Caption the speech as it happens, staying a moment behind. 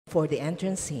For the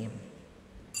entrance hymn.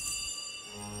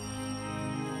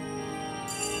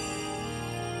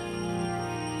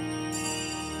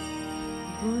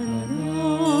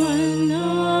 Banal na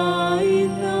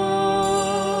ina,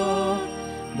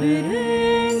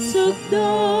 bereng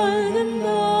sakdal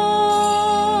ganda,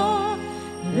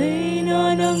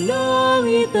 Reyna ng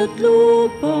langit at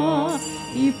lupa,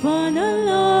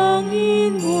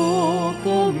 ipanalangin mo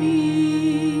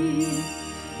kami.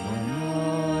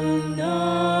 Banal na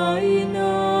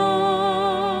ina,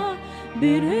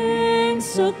 bereng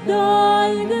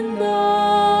sakdal ganda,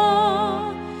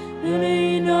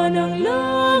 Reyna ng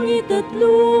langit at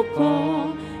lupa,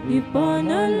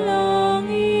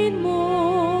 ipanalangin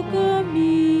mo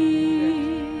kami.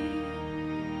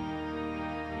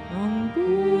 Ang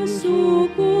puso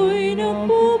ko'y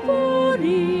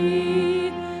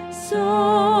napupuri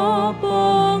sa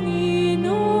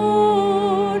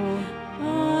Panginoon,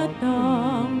 at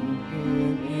ang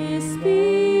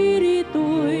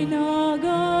espiritu'y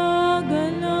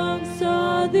nagagalang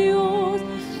sa Diyos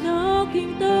na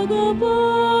aking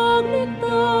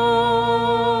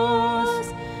tagapagligtas,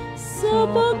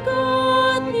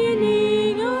 sapagkat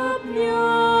nilingap niya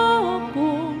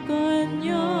akong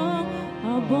kanyang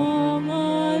habang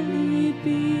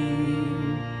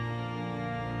alipin.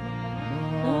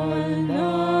 Mahal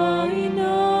na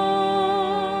ina,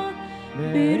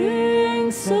 bereng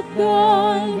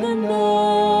sakdal ganda,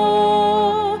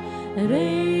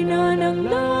 Reyna ng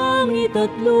langit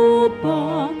at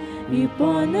lupa,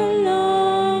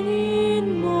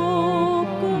 ipanalangin mo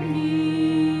kami.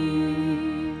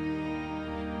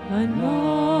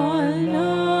 Banal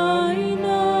na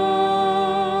ina,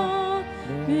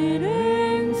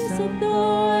 bereng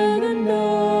sakdal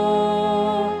ganda,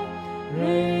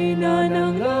 Reyna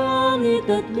ng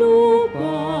langit at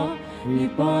lupa,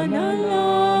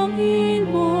 ipanalangin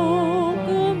mo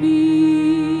kami.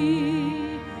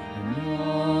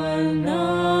 Banal na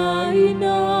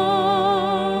ina,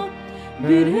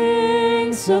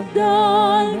 bereng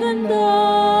sakdal ganda,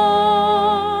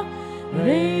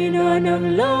 Reyna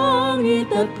ng langit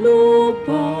at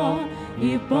lupa,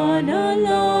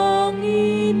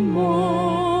 ipanalangin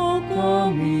mo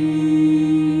kami.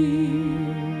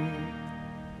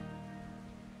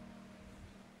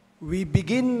 We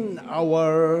begin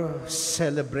our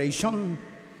celebration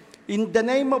in the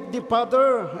name of the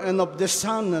Father, and of the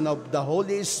Son, and of the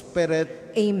Holy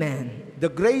Spirit. Amen. The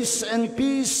grace and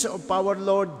peace of our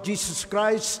Lord Jesus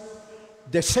Christ,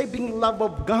 the saving love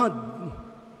of God,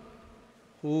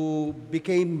 who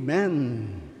became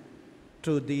man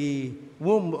through the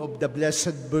womb of the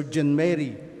Blessed Virgin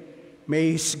Mary.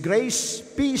 May His grace,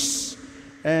 peace,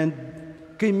 and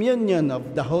communion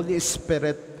of the Holy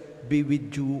Spirit be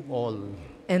with you all.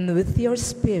 And with your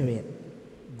spirit.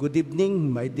 Good evening,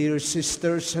 my dear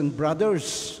sisters and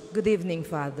brothers. Good evening,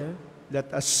 Father.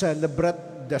 Let us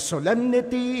celebrate the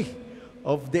solemnity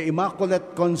of the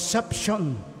Immaculate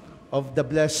Conception of the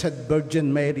Blessed Virgin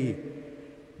Mary,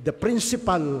 the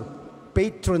principal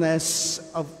patroness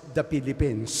of the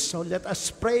Philippines. So let us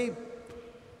pray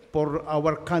for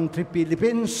our country,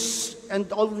 Philippines, and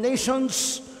all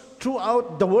nations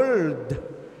throughout the world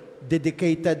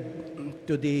dedicated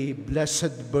to the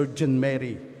Blessed Virgin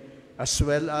Mary, as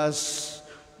well as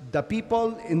the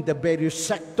people in the various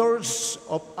sectors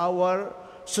of our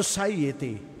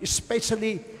society,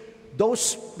 especially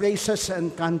those places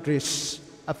and countries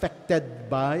affected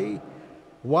by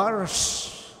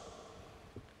wars,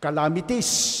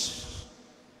 calamities,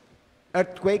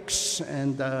 earthquakes,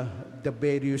 and the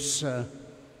various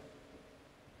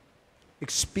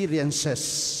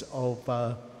experiences of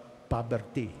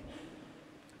poverty.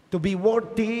 To be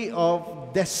worthy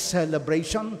of this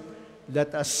celebration,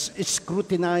 let us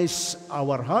scrutinize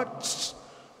our hearts,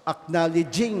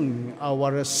 acknowledging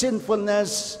our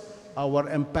sinfulness, our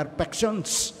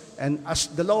imperfections, and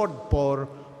ask the Lord for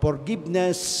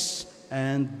forgiveness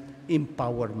and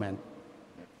empowerment.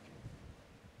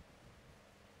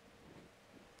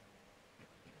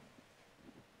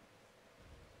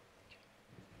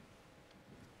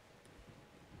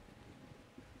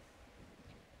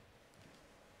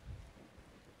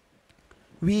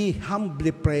 We humbly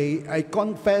pray, I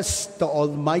confess to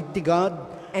Almighty God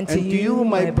and to you,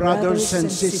 my brothers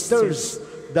and sisters,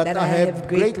 that I have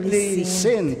greatly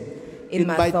sinned in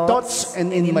my thoughts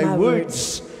and in my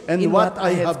words, and what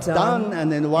I have done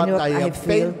and in what I have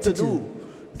failed to do,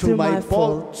 through my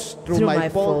fault,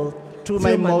 through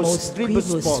my most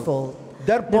grievous fault.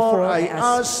 Therefore I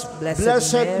ask,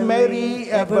 Blessed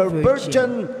Mary, ever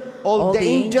Virgin, all the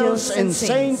angels and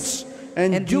saints,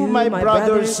 and you, my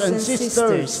brothers and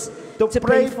sisters, to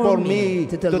pray for me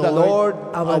to the Lord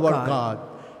our God.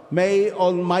 May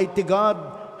Almighty God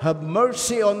have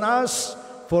mercy on us,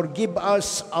 forgive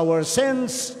us our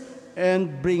sins,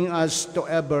 and bring us to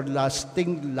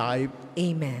everlasting life.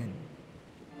 Amen.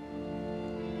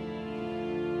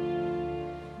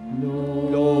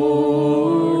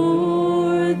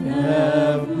 Lord,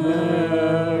 have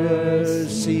mercy.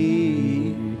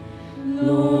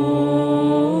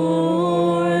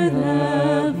 Lord,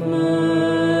 have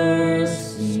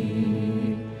mercy.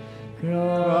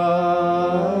 Christ,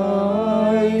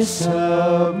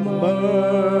 have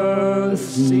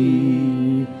mercy.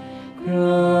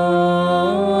 Christ,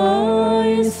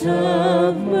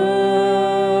 have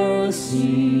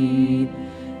mercy.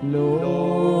 Lord,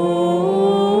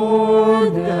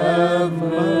 have mercy.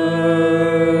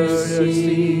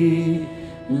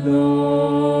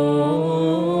 Lord,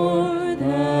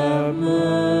 have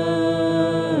mercy.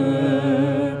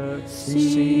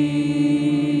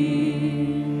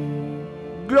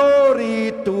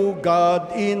 Glory to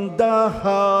God in the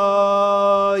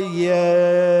highest.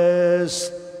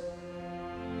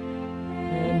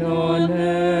 And on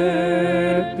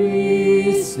earth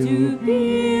peace to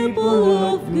people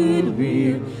of good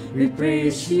will. We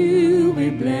praise you, we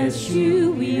bless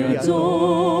you, we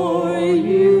adore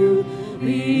you,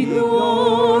 we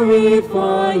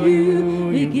glorify you,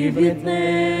 we give you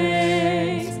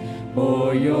thanks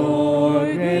for your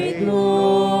great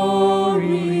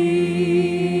glory.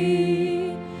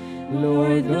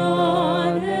 Lord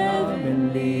God,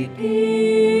 heavenly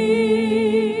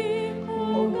King,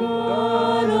 O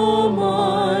God,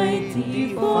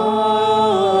 Almighty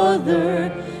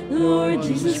Father, Lord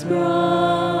Jesus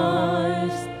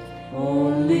Christ,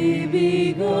 only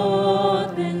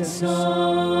begotten Son,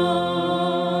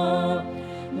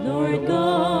 Lord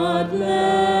God,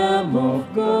 Lamb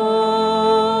of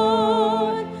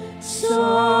God,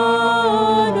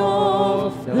 Son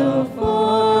of the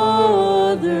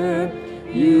Father,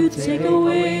 you take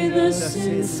away the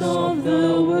sins of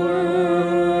the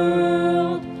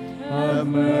world. Have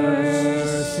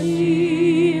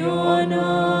mercy on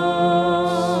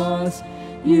us.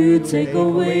 You take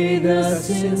away the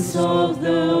sins of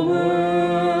the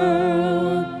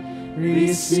world.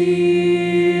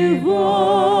 Receive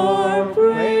our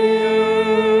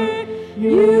prayer.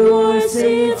 You are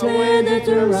seated at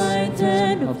the right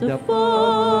hand of the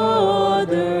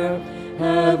Father.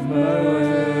 Have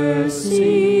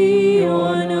mercy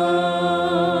on us.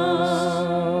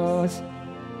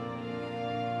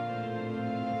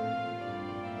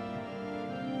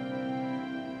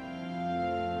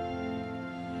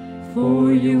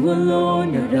 For you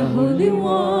alone are the Holy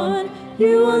One,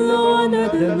 you alone are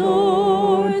the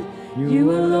Lord,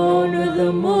 you alone are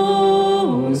the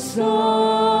Most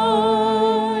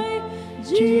High.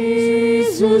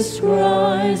 Jesus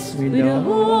Christ, with the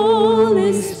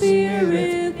Holy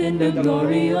Spirit, in the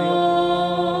glory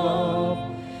of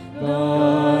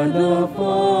God the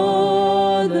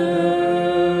Father.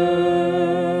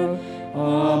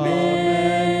 Amen.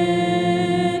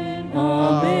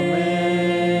 Amen.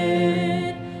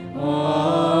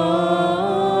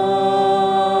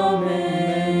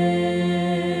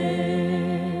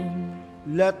 Amen.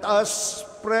 Let us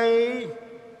pray.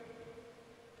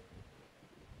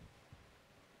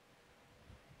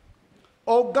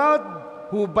 O God,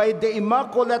 who by the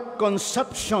Immaculate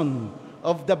Conception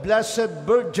of the Blessed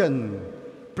Virgin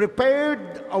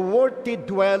prepared a worthy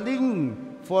dwelling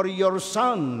for your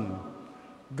Son,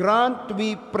 grant,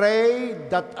 we pray,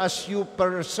 that as you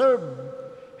preserve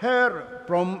her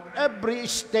from every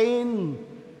stain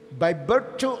by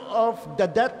virtue of the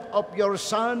death of your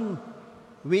Son,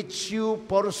 which you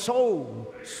foresaw,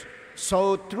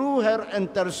 so through her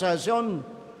intercession,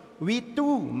 we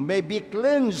too may be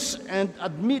cleansed and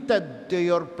admitted to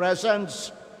your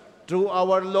presence through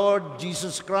our Lord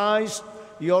Jesus Christ,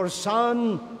 your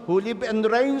Son, who lives and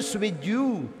reigns with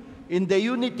you in the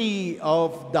unity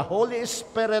of the Holy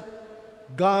Spirit,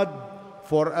 God,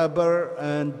 forever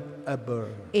and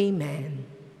ever. Amen.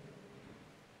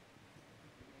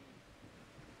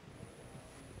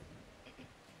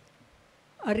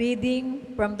 A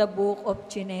reading from the book of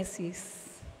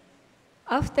Genesis.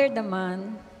 After the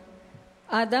man,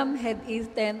 Adam had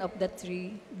eaten of the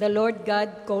tree, the Lord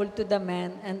God called to the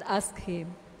man and asked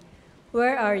him,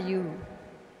 "Where are you?"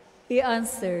 He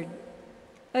answered,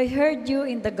 "I heard you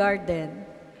in the garden,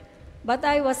 but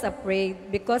I was afraid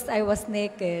because I was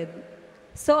naked,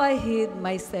 so I hid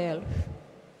myself."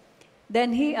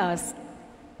 Then he asked,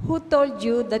 "Who told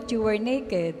you that you were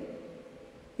naked?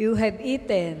 You have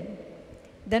eaten.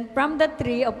 Then from the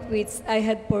tree of which I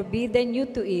had forbidden you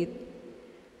to eat."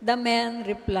 The man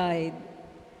replied,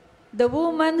 "The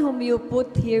woman whom you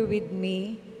put here with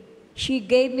me, she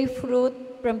gave me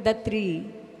fruit from the tree,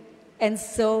 and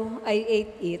so I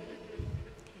ate it.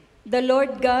 The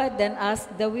Lord God then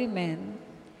asked the women,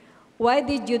 "Why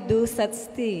did you do such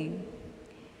thing?"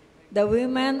 The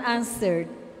women answered,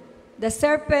 "The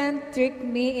serpent tricked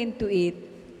me into it,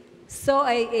 so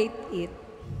I ate it."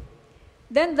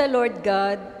 Then the Lord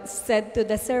God said to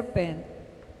the serpent,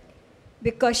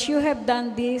 "Because you have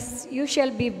done this, you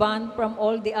shall be banned from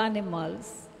all the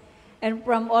animals and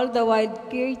from all the wild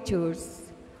creatures.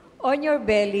 On your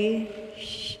belly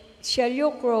shall you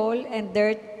crawl, and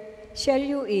dirt shall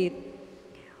you eat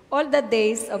all the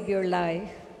days of your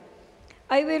life.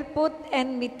 I will put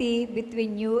enmity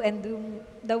between you and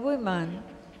the woman,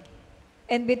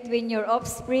 and between your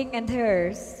offspring and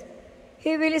hers.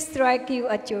 He will strike you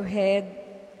at your head,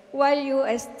 while you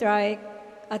strike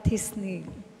at his knee."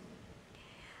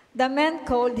 The man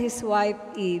called his wife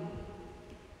Eve,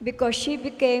 because she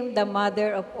became the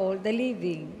mother of all the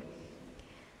living.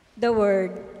 The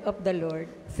word of the Lord.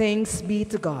 Thanks be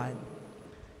to God.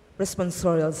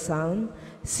 Responsorial Psalm.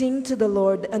 Sing to the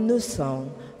Lord a new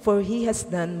song, for he has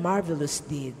done marvelous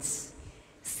deeds.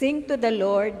 Sing to the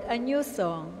Lord a new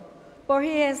song, for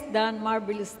he has done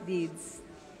marvelous deeds.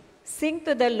 Sing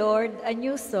to the Lord a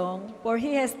new song, for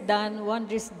he has done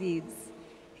wondrous deeds.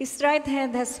 His right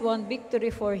hand has won victory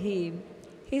for him,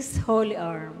 his holy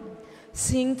arm.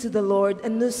 Sing to the Lord a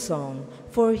new song,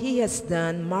 for he has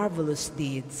done marvelous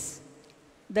deeds.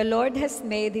 The Lord has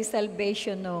made his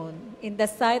salvation known. In the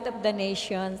sight of the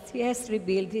nations, he has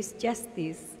revealed his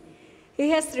justice.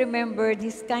 He has remembered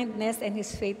his kindness and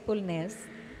his faithfulness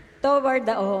toward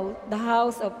the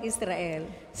house of Israel.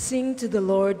 Sing to the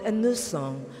Lord a new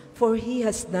song, for he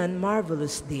has done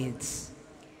marvelous deeds.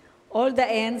 All the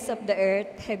ends of the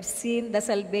earth have seen the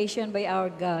salvation by our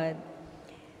God.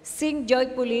 Sing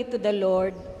joyfully to the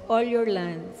Lord, all your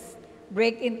lands.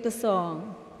 Break into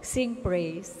song, sing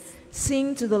praise.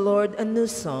 Sing to the Lord a new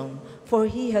song, for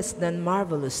he has done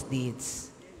marvelous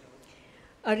deeds.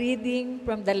 A reading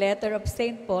from the letter of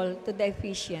St. Paul to the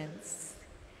Ephesians.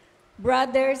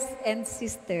 Brothers and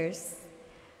sisters,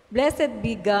 blessed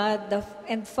be God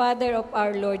and Father of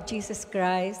our Lord Jesus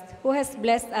Christ, who has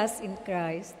blessed us in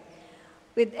Christ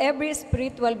with every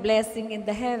spiritual blessing in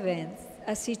the heavens,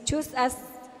 as he chose us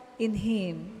in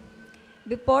him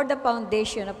before the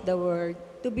foundation of the world,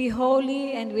 to be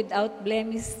holy and without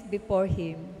blemish before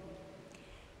him.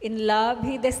 In love,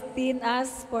 he destined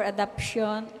us for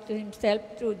adoption to himself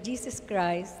through Jesus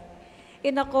Christ,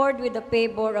 in accord with the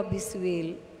favor of his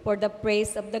will, for the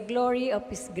praise of the glory of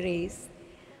his grace,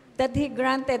 that he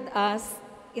granted us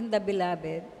in the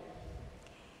Beloved.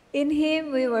 In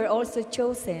him we were also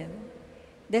chosen,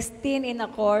 destined in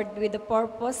accord with the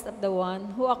purpose of the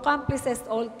one who accomplishes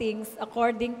all things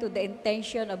according to the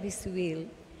intention of his will,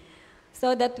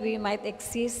 so that we might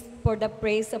exist for the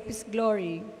praise of his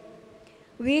glory.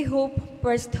 We who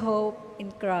first hope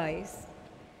in Christ.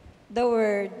 The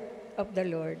word of the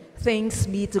Lord. Thanks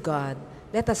be to God.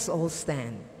 Let us all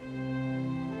stand.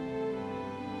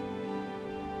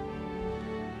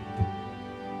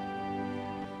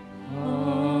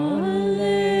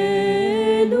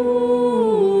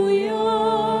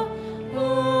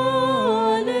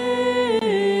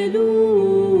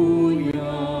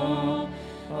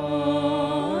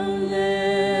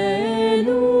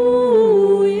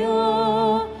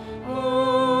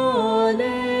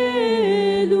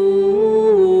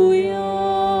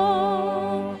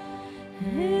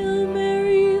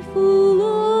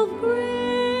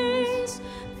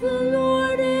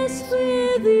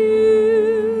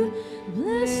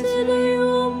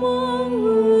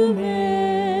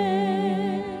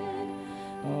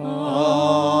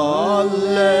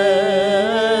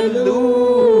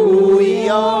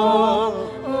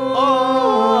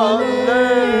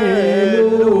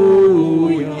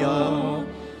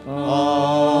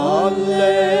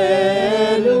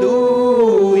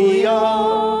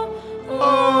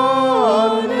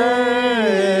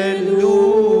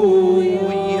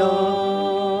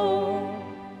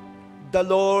 The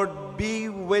Lord be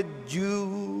with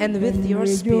you. And with your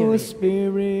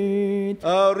spirit.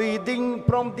 A reading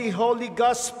from the Holy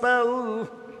Gospel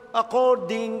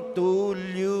according to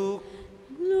Luke.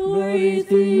 Glory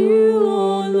to you,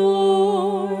 O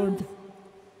Lord.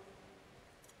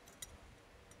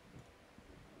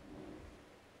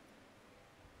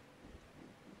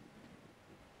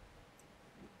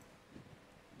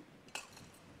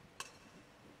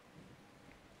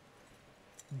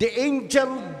 The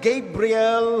angel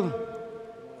Gabriel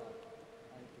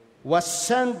was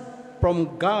sent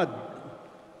from God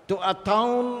to a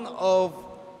town of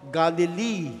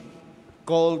Galilee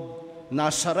called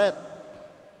Nazareth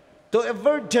to a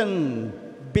virgin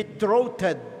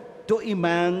betrothed to a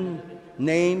man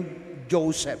named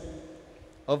Joseph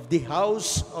of the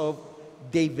house of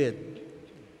David.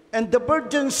 And the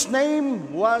virgin's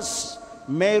name was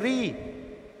Mary.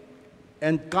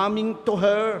 And coming to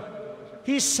her,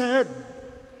 he said,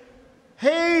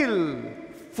 "Hail,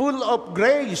 full of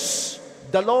grace,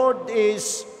 the Lord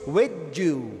is with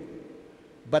you."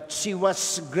 But she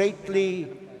was greatly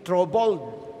troubled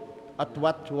at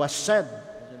what was said,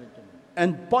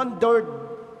 and pondered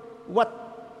what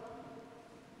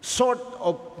sort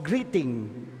of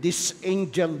greeting this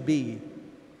angel be.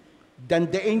 Then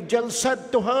the angel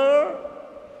said to her,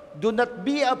 "Do not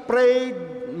be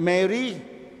afraid, Mary,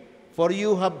 for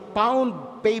you have found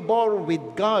favor with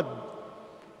God.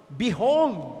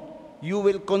 Behold, you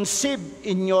will conceive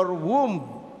in your womb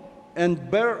and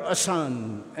bear a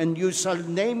son, and you shall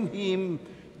name him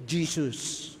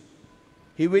Jesus.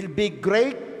 He will be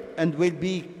great and will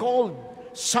be called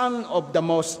Son of the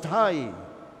Most High.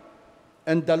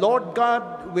 And the Lord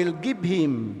God will give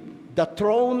him the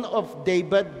throne of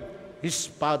David, his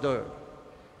father,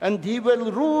 and he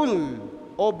will rule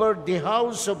over the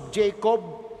house of Jacob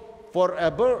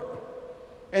forever,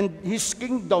 and his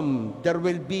kingdom there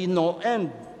will be no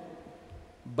end."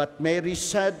 But Mary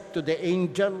said to the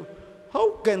angel,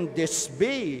 "How can this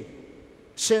be,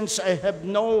 since I have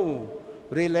no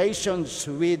relations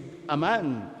with a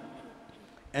man?"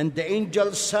 And the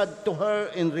angel said to her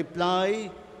in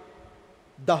reply,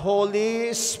 "The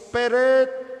Holy Spirit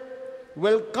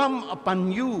will come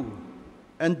upon you,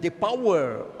 and the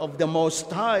power of the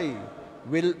Most High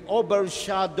will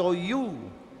overshadow you.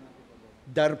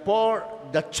 Therefore,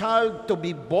 the child to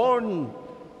be born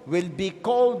will be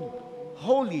called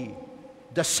Holy,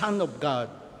 the Son of God.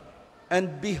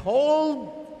 And behold,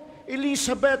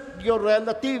 Elizabeth, your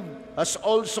relative, has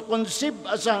also conceived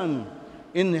a son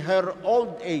in her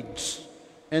old age,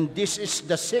 and this is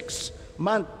the 6th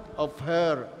month of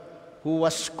her who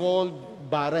was called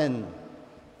barren.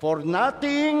 For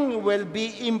nothing will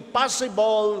be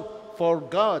impossible for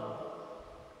God."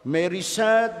 Mary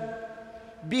said,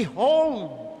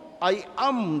 "Behold, I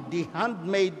am the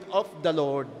handmaid of the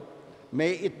Lord.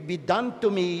 May it be done to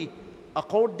me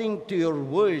according to your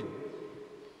word."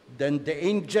 Then the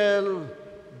angel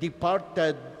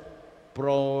departed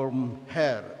from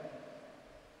her.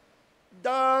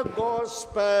 The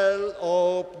Gospel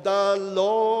of the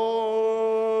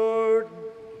Lord.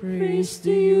 Praise to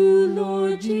you,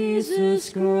 Lord Jesus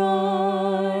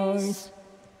Christ.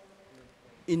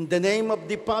 In the name of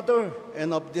the Father,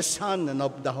 and of the Son, and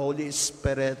of the Holy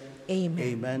Spirit. Amen.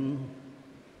 Amen.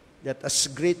 Let us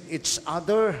greet each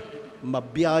other.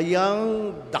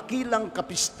 Mabiyayang dakilang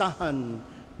kapistahan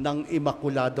ng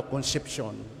Immaculado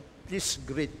Concepcion. Please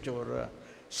greet your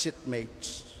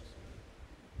seatmates.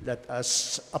 Let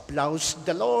us applaud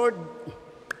the Lord.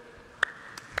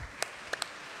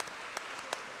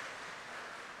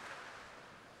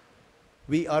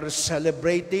 We are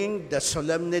celebrating the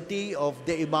solemnity of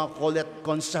the Immaculate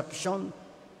Conception,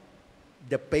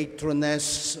 the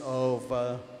patroness of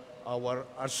our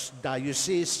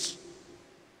Archdiocese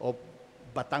of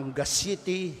Batangas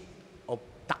City, of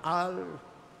Taal,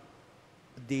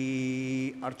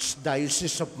 the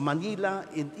Archdiocese of Manila,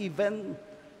 and even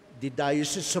the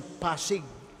Diocese of Pasig,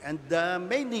 and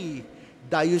many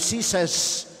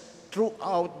dioceses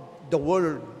throughout the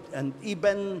world, and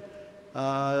even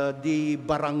the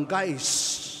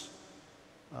barangays.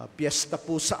 Piyesta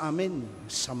po sa amin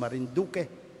sa Marinduque,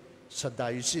 sa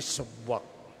Diocese of Buwak.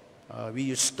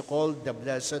 We used to call the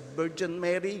Blessed Virgin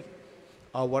Mary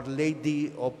Our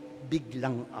Lady of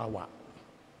Biglang Awa.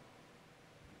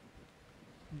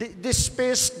 This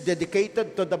feast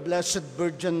dedicated to the Blessed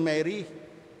Virgin Mary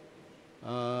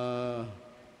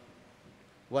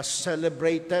was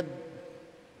celebrated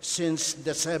since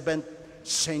the 7th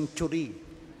century.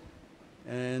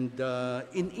 And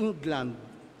in England,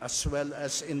 as well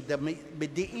as in the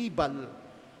medieval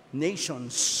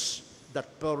nations that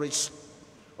flourished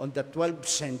on the 12th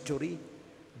century,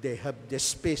 they have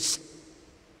this feast.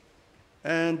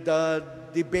 And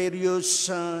the various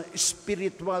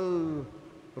spiritual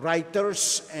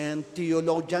writers and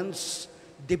theologians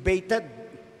debated,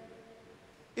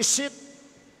 is it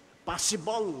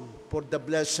possible for the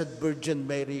Blessed Virgin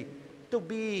Mary to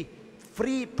be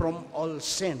free from all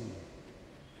sin?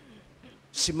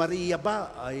 Si Maria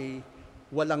ba ay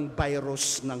walang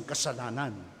virus ng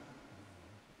kasalanan?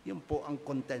 Yun po ang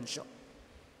kontensyon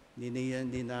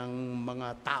ng mga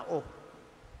tao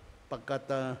pagkat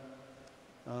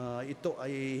ito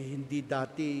ay hindi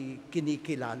dati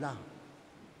kinikilala.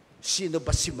 Sino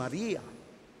ba si Maria?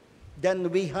 Then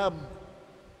we have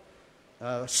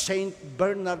Saint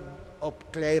Bernard of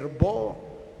Clairvaux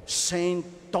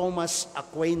Saint Thomas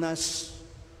Aquinas,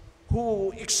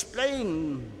 who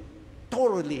explained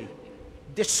thoroughly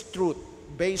this truth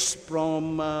based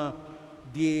from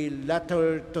the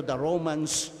letter to the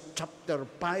Romans chapter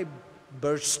 5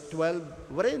 verse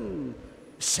 12, wherein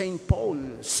Saint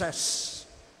Paul says,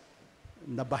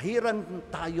 nabahiran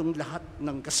tayong lahat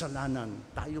ng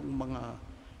kasalanan, tayong mga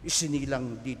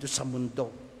isinilang dito sa mundo.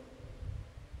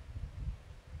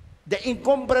 The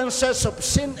encumbrances of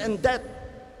sin and death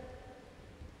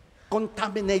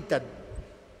contaminated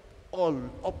all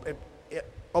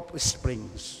of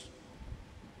springs.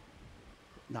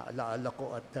 Naalala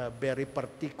ko at very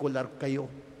particular kayo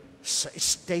sa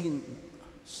stain,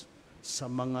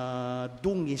 sa mga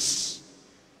dungis,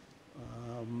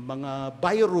 mga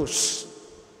virus,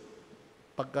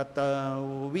 pagkat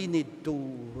we need to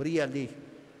really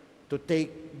to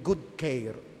take good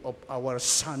care of our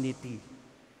sanity.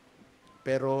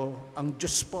 Pero ang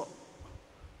Diyos po,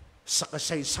 sa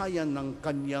kasaysayan ng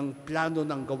kanyang plano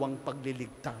ng gawang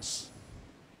pagliligtas,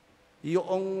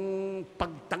 yung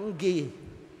pagtanggi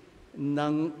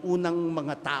ng unang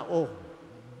mga tao,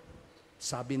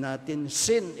 sabi natin,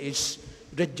 sin is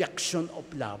rejection of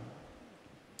love.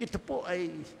 Ito po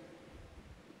ay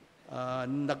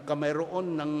nagkamayroon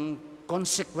ng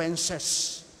consequences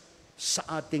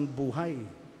sa ating buhay.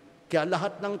 Kaya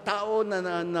lahat ng tao na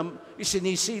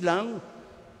isinisilang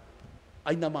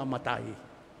ay namamatay.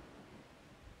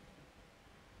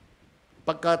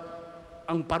 Pagkat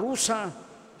ang parusa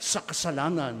sa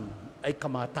kasalanan ay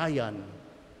kamatayan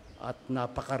at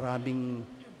napakaraming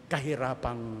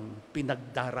kahirapang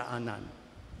pinagdaraanan.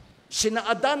 Sina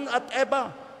Adan at Eva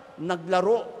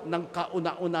naglaro ng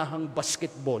kauna-unahang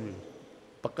basketball.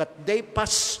 Pagkat they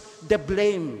pass the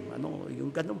blame.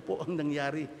 Yung ganun po ang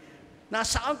nangyari.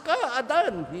 Nasaan ka,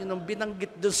 Adan? Yun ang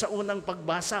binanggit doon sa unang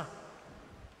pagbasa.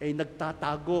 Ay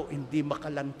nagtatago, hindi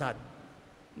makalantad.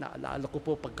 Naalala ko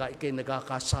po, pagka ikay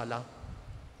nagkakasala,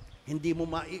 hindi mo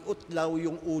maiutlaw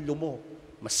yung ulo mo.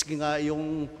 Maski nga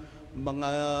yung mga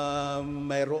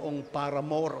mayroong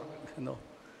paramor,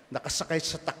 nakasakay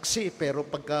sa taxi, pero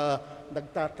pagka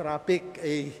nagtatraffic,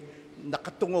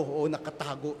 nakatungo o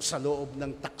nakatago sa loob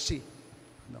ng taxi.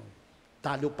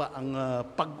 Talo pa ang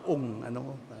pag-ung,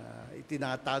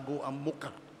 itinatago ang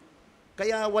muka.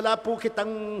 Kaya wala po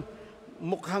kitang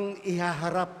mukhang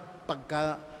ihaharap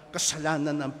pagka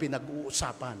kasalanan ang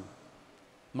pinag-uusapan.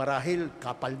 Marahil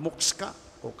kapalmuks ka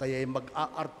o kaya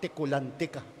mag-aartikulante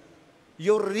ka.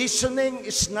 Your reasoning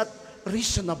is not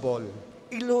reasonable,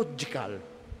 illogical.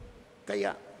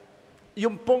 Kaya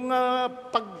yung pong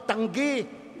pagtanggi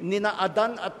ni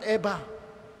Adan at Eva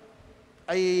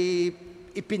ay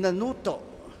ipinanuto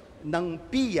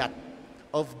ng piyat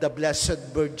of the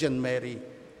Blessed Virgin Mary.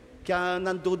 Kaya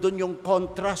nandoon yung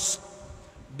contrast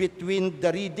between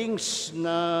the readings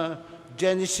na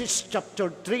Genesis chapter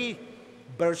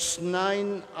 3 verse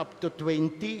 9 up to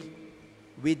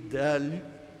 20 with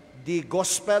the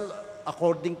Gospel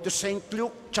according to St.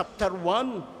 Luke chapter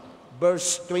 1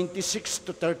 verse 26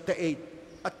 to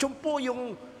 38. At yun po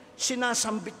yung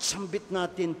sinasambit-sambit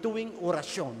natin tuwing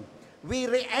orasyon.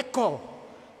 We re-echo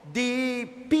the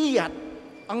piyat,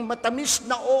 ang matamis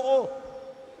na oo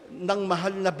ng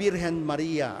mahal na Birhen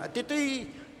Maria. At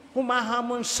ito'y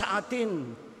humahamon sa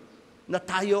atin na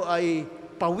tayo ay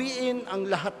pawiin ang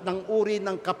lahat ng uri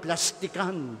ng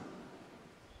kaplastikan.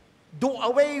 Do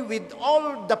away with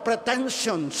all the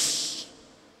pretensions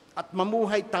at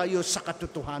mamuhay tayo sa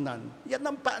katotohanan. Yan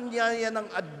ang paanyaya ng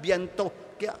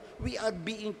Adbyento. Kaya we are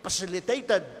being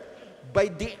facilitated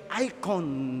by the icon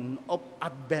of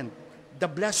Advent, the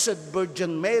Blessed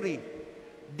Virgin Mary,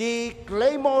 the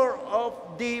claimor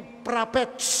of the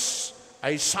prophets,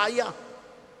 Isaiah,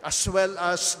 as well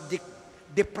as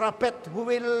the prophet who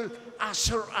will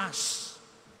usher us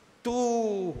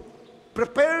to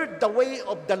prepare the way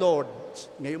of the Lord.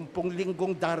 Ngayon pong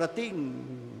linggong darating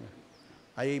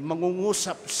ay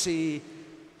mangungusap si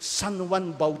San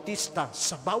Juan Bautista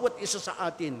sa bawat isa sa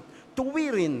atin,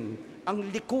 tuwirin ang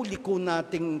liku-liku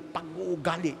nating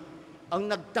pag-uugali, ang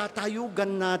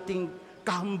nagtatayugan nating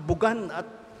kahambugan at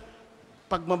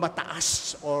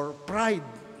pagmamataas or pride,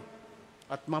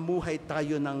 at mamuhay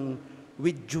tayo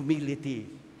with humility.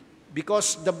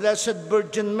 Because the Blessed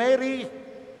Virgin Mary,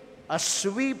 as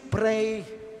we pray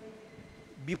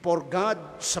before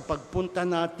God sa pagpunta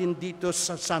natin dito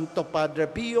sa Santo Padre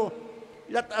Pio,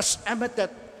 let us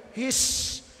imitate His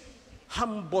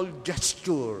humble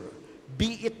gesture.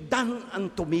 Be it done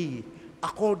unto me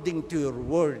according to your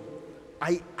word.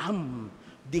 I am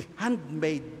the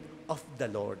handmaid of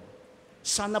the Lord.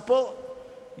 Sana po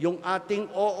yung ating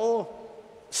oo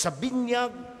sa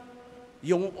binyag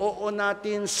Yung oo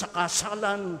natin sa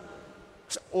kasalan,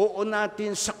 oo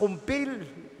natin sa kumpil,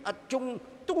 at yung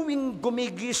tuwing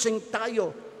gumigising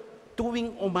tayo,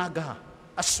 tuwing umaga,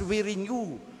 as we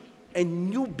renew a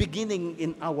new beginning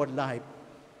in our life,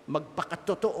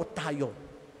 magpakatotoo tayo.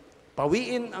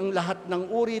 Pawiin ang lahat ng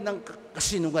uri ng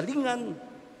kasinungalingan,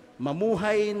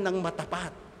 mamuhay ng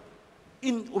matapat,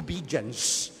 in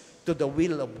obedience to the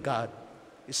will of God.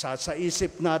 Isa sa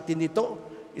isip natin ito,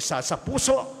 isa sa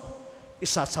puso,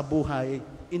 isa sa buhay,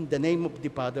 in the name of the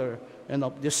Father, and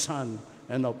of the Son,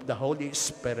 and of the Holy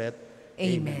Spirit.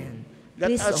 Amen. Let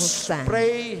Please all us stand.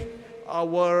 pray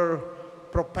our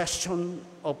profession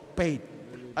of faith.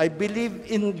 I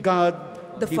believe in God,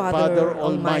 The the Father Father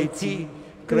Almighty,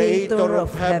 Creator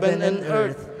of heaven and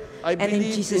earth. I and in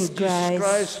believe Jesus in Jesus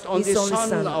Christ, on His the only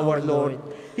Son, our Lord.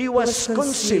 He was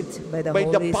conceived by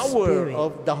the power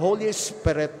of the Holy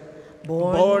Spirit,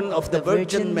 born of the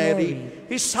Virgin Mary.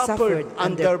 He suffered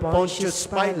under Pontius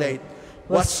Pilate,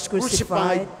 was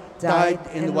crucified, died,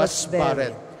 and was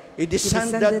buried. He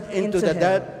descended into the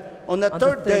dead. On the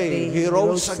third day, He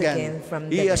rose again.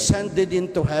 He ascended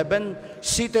into heaven,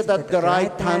 seated at the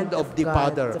right hand of the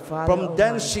Father. From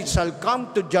thence He shall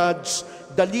come to judge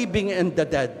the living and the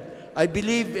dead. I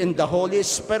believe in the Holy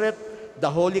Spirit,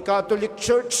 the Holy Catholic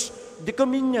Church, the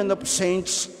communion of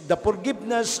saints, the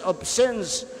forgiveness of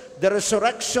sins, the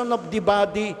resurrection of the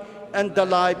body, and the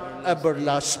life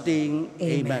everlasting.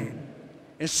 Amen.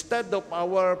 Instead of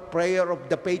our prayer of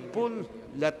the faithful,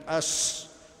 let us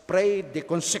pray the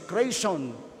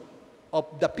consecration of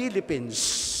the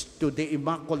Philippines to the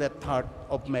Immaculate Heart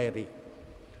of Mary.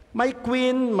 My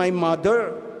Queen, my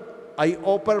Mother, I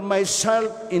offer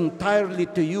myself entirely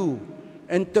to you,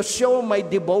 and to show my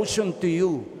devotion to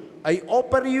you, I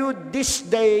offer you this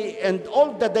day and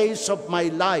all the days of my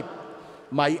life,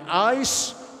 my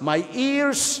eyes, my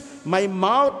ears, my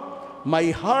mouth,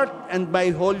 my heart, and my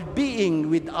whole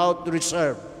being without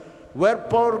reserve.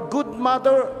 Wherefore, good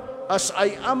Mother, as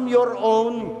I am your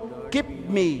own, keep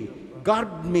me,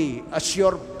 guard me as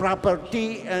your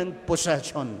property and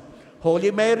possession.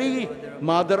 Holy Mary,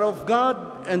 Mother of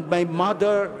God and my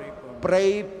Mother,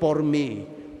 pray for me.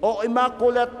 O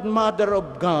Immaculate Mother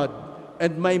of God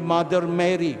and my Mother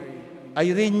Mary,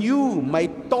 I renew my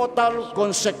total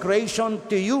consecration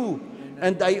to you,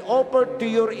 and I offer to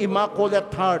your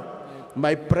Immaculate Heart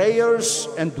my prayers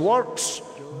and works,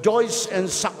 joys and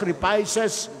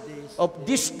sacrifices of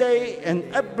this day and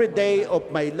every day of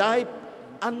my life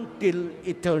until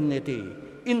eternity.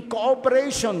 In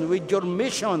cooperation with your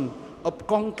mission of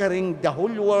conquering the whole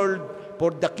world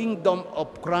for the kingdom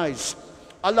of Christ,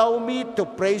 allow me to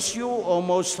praise you, O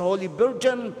Most Holy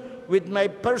Virgin, with my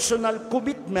personal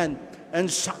commitment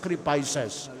and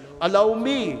sacrifices. Allow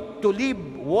me to live,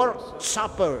 work,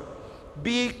 suffer,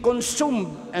 be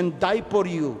consumed, and die for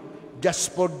you,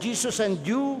 just for Jesus and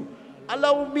you.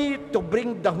 Allow me to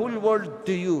bring the whole world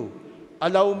to you.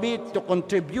 Allow me to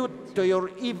contribute to your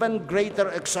even greater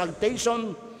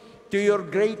exaltation, to your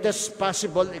greatest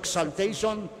possible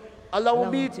exaltation. Allow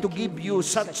me to give you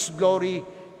such glory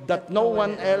that no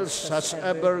one else has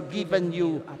ever given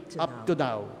you up to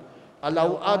now.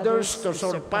 Allow others to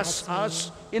surpass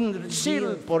us in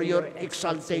zeal for your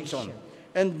exaltation,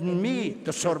 and me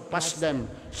to surpass them,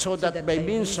 so that by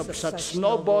means of such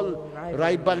noble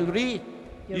rivalry,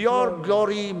 your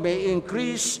glory may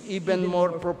increase even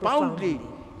more profoundly,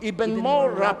 even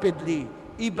more rapidly,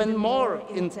 even more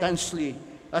intensely,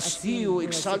 as He who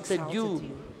exalted you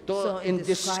to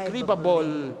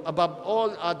indescribable above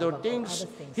all other things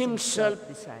Himself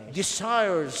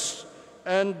desires,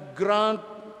 and grant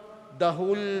the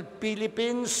whole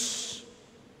Philippines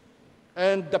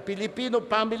and the Filipino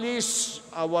families,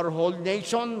 our whole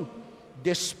nation,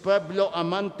 this pueblo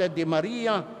amante de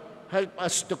Maria, help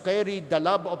us to carry the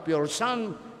love of your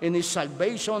Son in His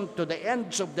salvation to the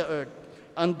ends of the earth,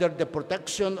 under the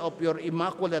protection of your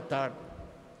Immaculate Heart.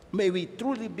 May we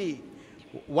truly be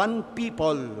one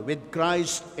people with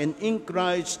Christ, and in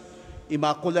Christ,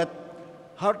 Immaculate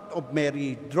Heart of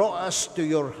Mary, draw us to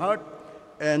your heart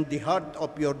and the heart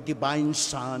of your divine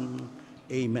Son.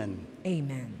 Amen.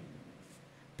 Amen.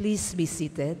 Please be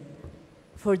seated.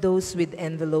 For those with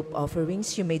envelope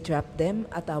offerings, you may drop them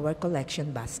at our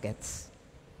collection baskets.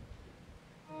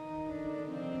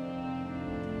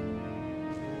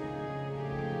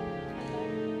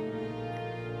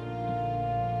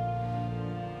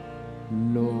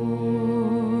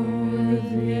 Lord,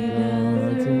 we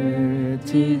gather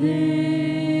today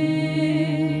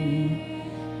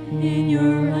in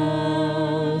your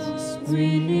house.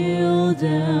 We kneel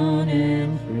down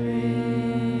and pray.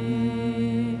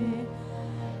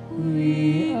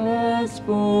 We ask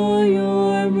for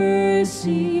your mercy.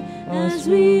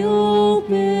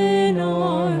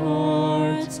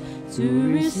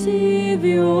 receive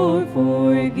your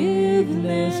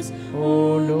forgiveness,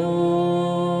 O Lord.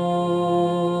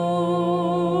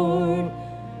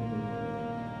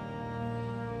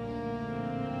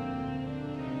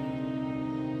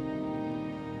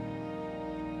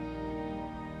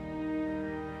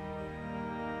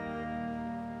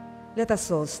 Let us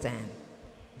all stand.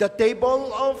 The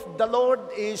table of the Lord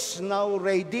is now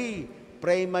ready.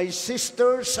 Pray, my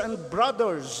sisters and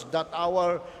brothers, that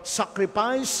our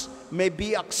sacrifice may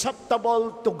be acceptable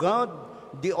to God,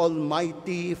 the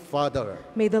Almighty Father.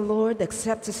 May the Lord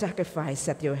accept the sacrifice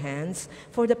at your hands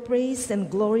for the praise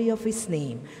and glory of his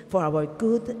name, for our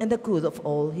good and the good of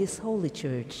all his holy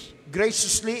church.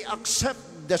 Graciously accept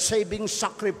the saving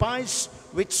sacrifice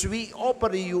which we offer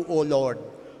you, O Lord,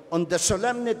 on the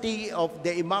solemnity of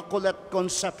the Immaculate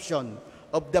Conception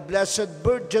of the Blessed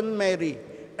Virgin Mary,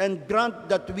 and grant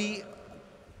that we,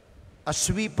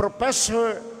 as we profess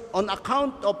her on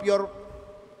account of your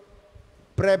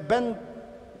prevenient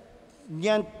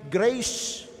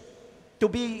grace, to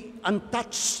be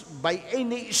untouched by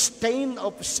any stain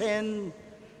of sin,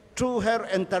 through her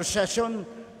intercession,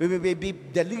 we may be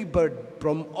delivered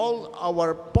from all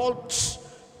our faults,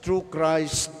 through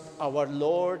Christ our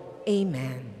Lord.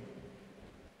 Amen.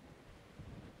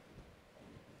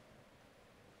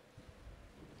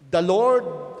 The Lord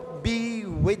be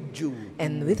with you.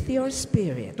 And with your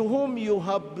spirit, To whom you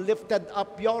have lifted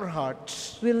up your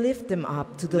hearts, we lift them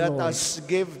up to the let Lord. us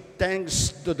give thanks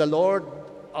to the Lord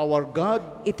our God.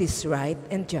 It is right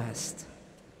and just.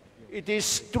 It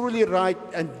is truly right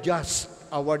and just,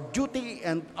 our duty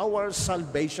and our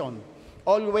salvation,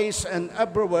 always and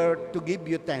everywhere to give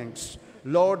you thanks,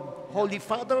 Lord, Holy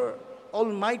Father,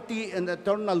 Almighty and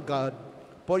eternal God,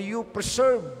 for you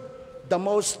preserve the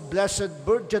most blessed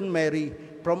Virgin Mary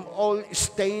from all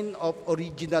stain of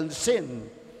original sin,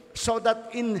 so that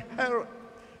in her,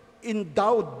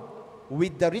 endowed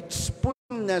with the rich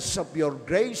fullness of your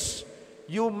grace,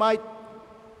 you might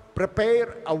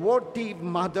prepare a worthy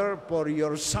mother for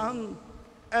your Son,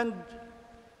 and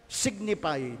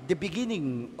signify the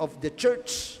beginning of the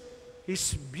Church,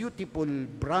 his beautiful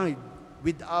bride,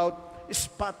 without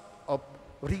spot of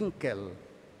wrinkle.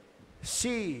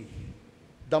 See,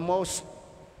 the most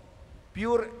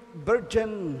pure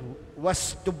virgin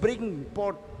was to bring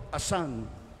forth a son,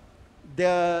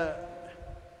 the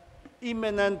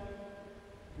imminent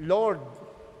Lord,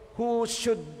 who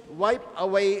should wipe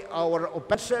away our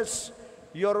offenses.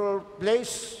 Your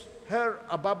place her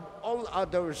above all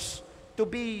others, to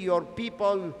be your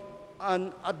people,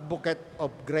 an advocate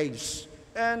of grace,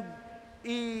 and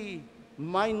a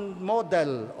mind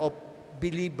model of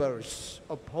believers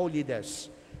of holiness.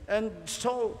 And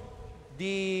so,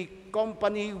 the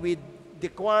company with the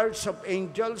choirs of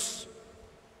angels,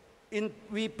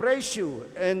 we praise you,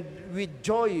 and with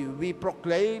joy we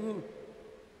proclaim,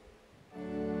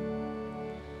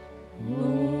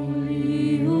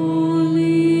 Holy,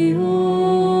 holy,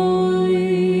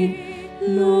 holy,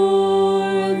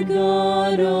 Lord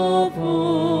God of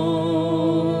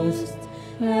hosts,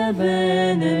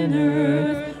 heaven and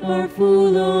earth are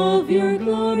full of your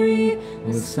glory.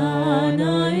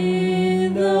 Hosanna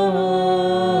in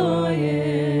the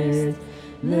highest.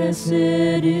 Blessed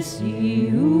is he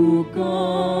who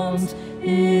comes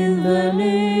in the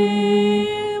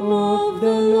name of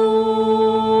the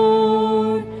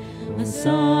Lord.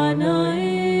 Hosanna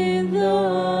in the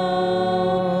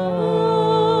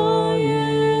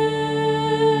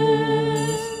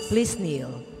highest. Please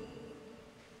kneel.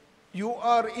 you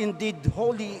are indeed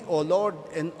holy, O Lord,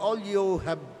 and all you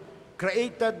have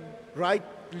created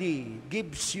rightly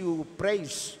gives you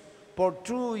praise. For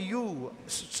through you,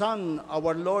 Son,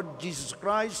 our Lord Jesus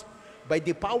Christ, by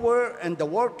the power and the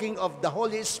working of the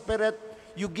Holy Spirit,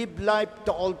 you give life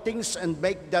to all things and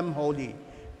make them holy.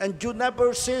 And you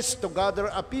never cease to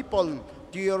gather a people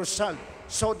to yourself,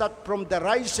 so that from the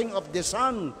rising of the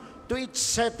sun to its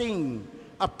setting,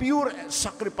 a pure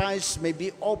sacrifice may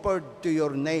be offered to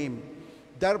your name.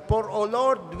 Therefore, O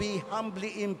Lord, we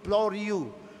humbly implore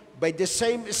you, by the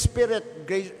same Spirit,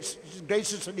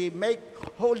 graciously make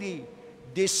holy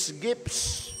these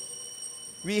gifts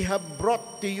we have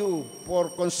brought to you for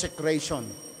consecration,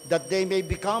 that they may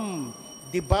become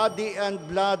the body and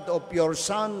blood of your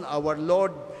Son, our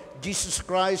Lord Jesus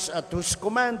Christ, at whose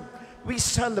command we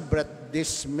celebrate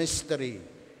this mystery.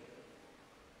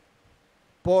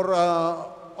 For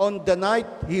on the night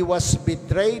he was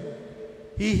betrayed,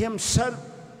 he himself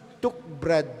took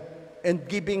bread, and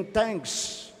giving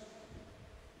thanks,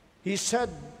 he said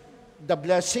the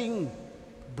blessing,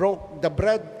 broke the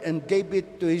bread, and gave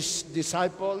it to his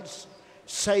disciples,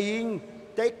 saying,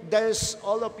 take this,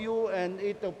 all of you, and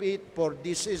eat of it, for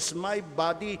this is my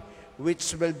body,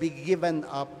 which will be given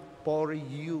up for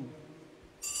you.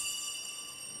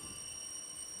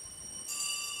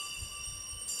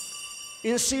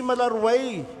 In similar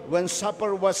way, when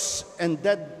supper was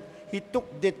ended, he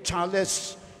took the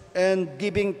chalice, and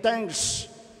giving thanks,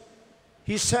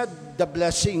 he said the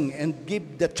blessing and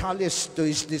gave the chalice to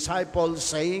his disciples,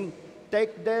 saying,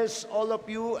 take this, all of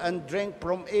you, and drink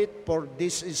from it, for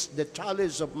this is the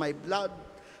chalice of my blood,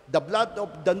 the blood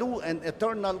of the new and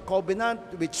eternal covenant,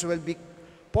 which will be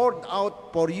poured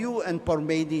out for you and for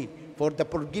many, for the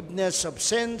forgiveness of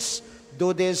sins.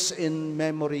 Do this in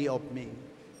memory of me.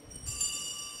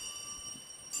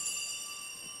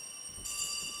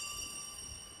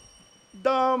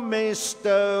 The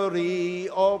mystery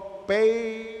of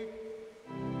faith.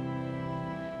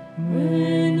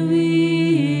 When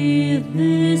we eat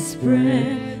this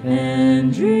bread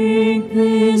and drink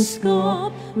this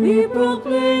cup, we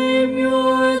proclaim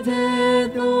your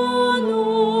death, O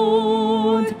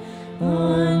Lord,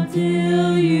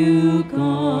 until you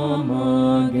come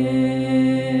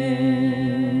again.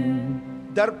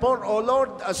 Therefore, O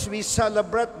Lord, as we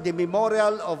celebrate the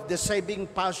memorial of the saving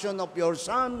passion of your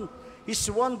Son, his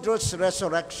wondrous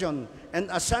resurrection and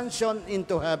ascension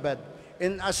into heaven,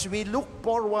 and as we look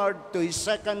forward to his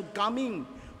second coming,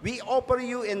 we offer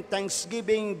you in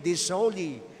thanksgiving this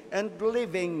holy and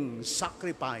living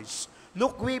sacrifice.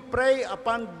 Look, we pray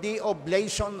upon the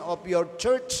oblation of your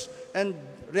church, and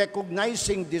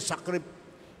recognizing the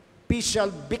sacrificial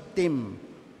victim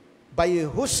by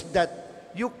whose death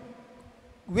you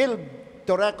will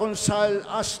to reconcile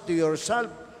us to yourself.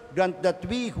 Grant that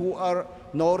we who are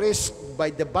nourished by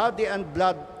the body and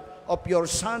blood of your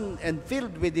Son and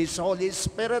filled with his Holy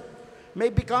Spirit may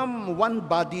become one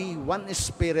body, one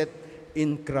spirit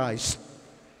in Christ.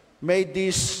 May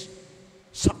this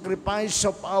sacrifice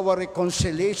of our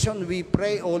reconciliation, we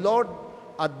pray, O Lord,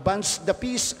 advance the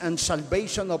peace and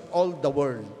salvation of all the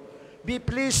world. Be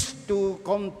pleased to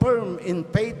confirm in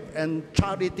faith and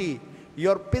charity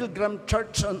your pilgrim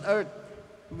church on earth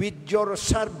with your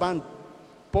servant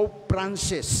Pope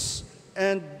Francis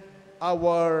and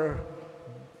our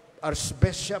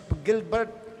Archbishop Gilbert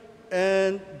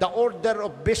and the order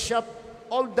of bishop,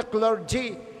 all the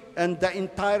clergy, and the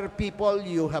entire people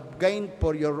you have gained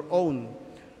for your own.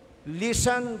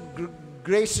 Listen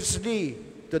graciously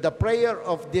to the prayer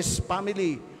of this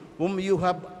family whom you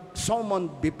have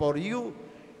summoned before you.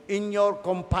 In your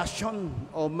compassion,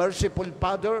 O merciful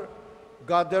Father,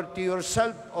 gather to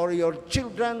yourself or your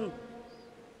children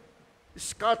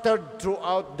scattered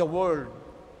throughout the world,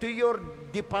 to your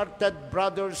departed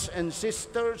brothers and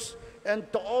sisters, and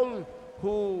to all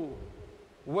who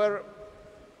were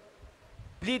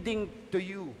pleading to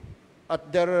you at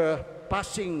their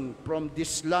passing from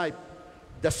this life,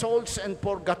 the souls in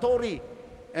purgatory,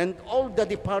 and all the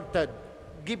departed.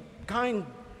 Give kind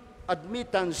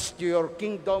admittance to your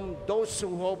kingdom, those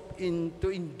who hope to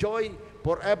enjoy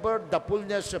forever the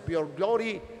fullness of your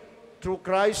glory, through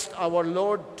Christ our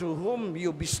Lord, through whom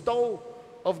you bestow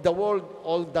of the world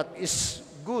all that is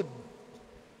good.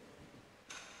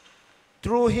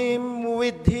 Through him,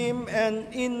 with him, and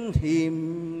in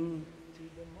him.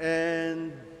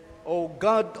 And, O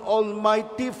God,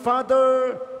 Almighty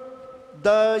Father,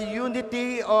 the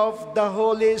unity of the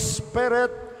Holy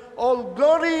Spirit, all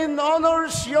glory and honor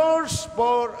is yours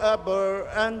forever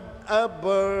and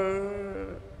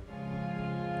ever.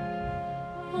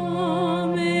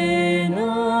 Amen,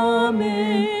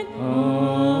 amen,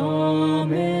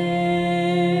 amen.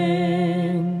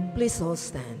 Please all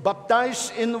stand.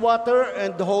 Baptized in water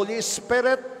and the Holy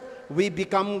Spirit, we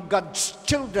become God's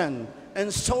children,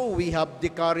 and so we have the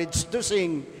courage to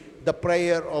sing the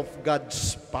prayer of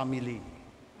God's family.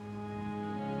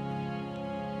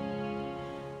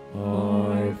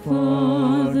 Our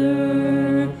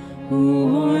Father,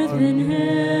 who art in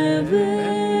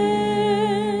heaven,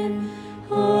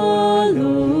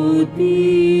 hallowed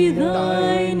be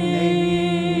thy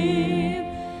name.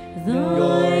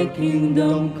 Thy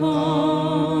kingdom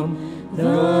come,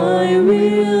 thy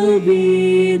will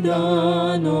be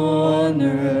done on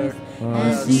earth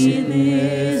as it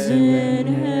is in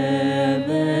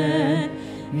heaven.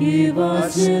 Give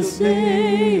us this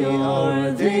day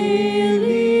our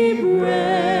daily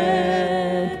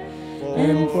bread,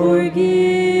 and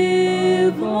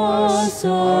forgive us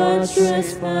our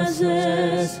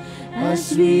trespasses,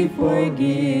 as we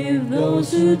forgive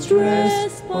those who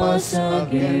trespass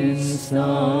against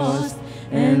us.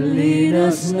 And lead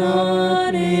us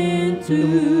not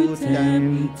into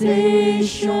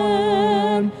temptation,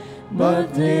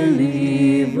 but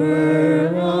deliver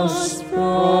us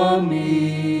from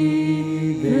evil.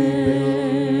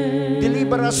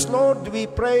 us, Lord,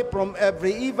 we pray, from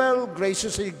every evil,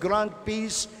 graciously grant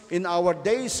peace in our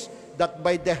days, that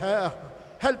by the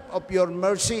help of your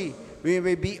mercy, we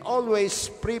may be always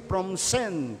free from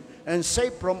sin and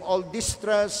safe from all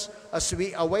distress as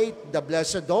we await the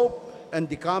blessed hope and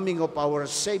the coming of our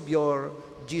Savior,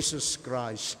 Jesus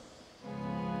Christ.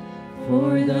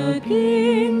 For the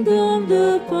kingdom,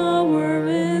 the power,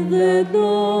 and the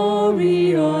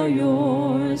glory are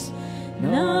yours,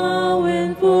 now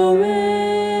and forever.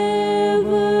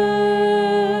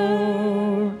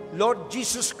 Lord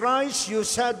Jesus Christ, you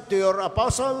said to your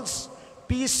apostles,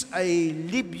 "Peace I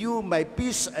leave you, my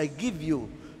peace I give you.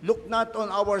 Look not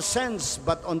on our sins,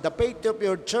 but on the faith of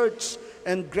your church,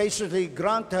 and graciously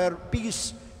grant her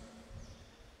peace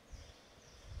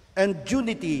and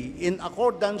unity in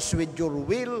accordance with your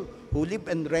will, who live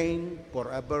and reign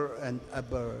forever and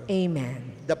ever."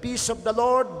 Amen. The peace of the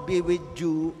Lord be with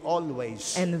you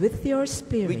always. And with your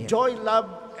spirit. With joy, love,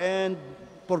 and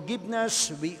forgiveness,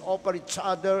 we offer each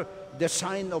other the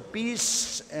sign of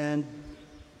peace and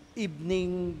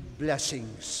evening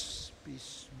blessings.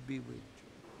 Peace be with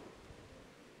you.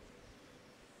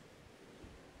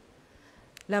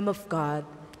 Lamb of God,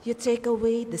 you take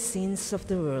away the sins of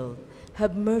the world.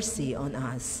 Have mercy on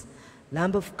us.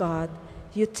 Lamb of God,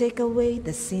 you take away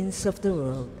the sins of the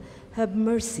world. Have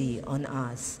mercy on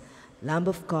us.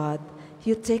 Lamb of God,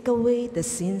 you take away the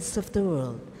sins of the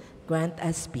world. Grant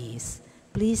us peace.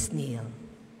 Please kneel.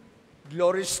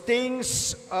 Glorious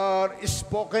things are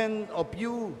spoken of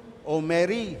you, O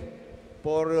Mary,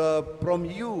 for from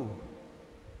you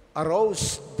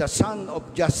arose the Son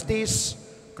of Justice,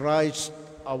 Christ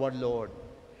our Lord.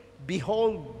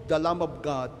 Behold the Lamb of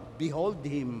God, behold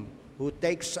him who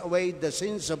takes away the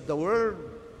sins of the world.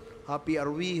 Happy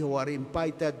are we who are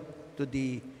invited to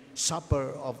the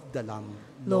supper of the Lamb.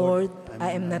 Lord,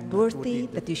 I am not worthy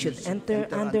that you should enter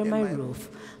under my roof,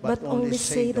 but only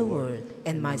say the word,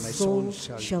 and my soul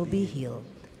shall be healed.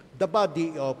 The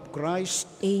body of Christ.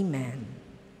 Amen.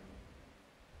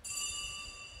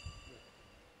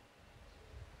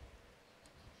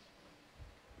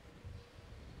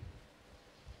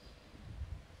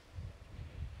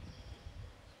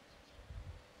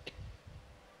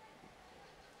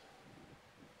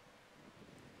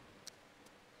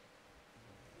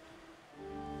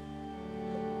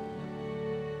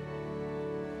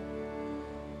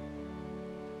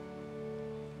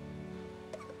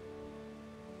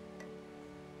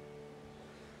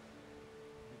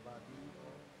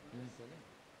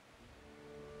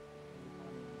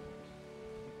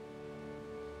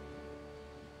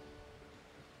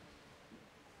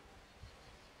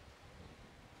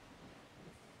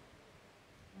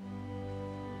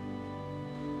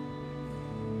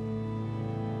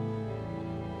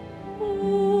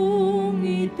 Kung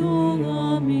itong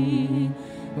aming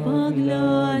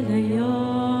paglalayag,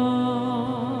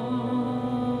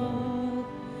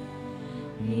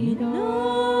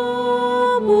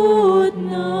 inabot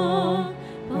na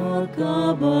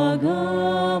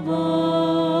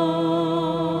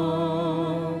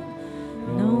pagkabagabag,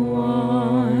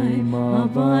 naway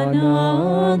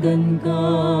mapanagan ka,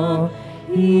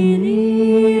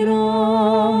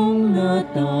 hinirang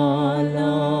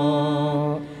natala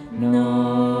ng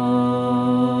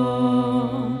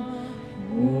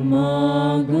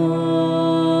umaga.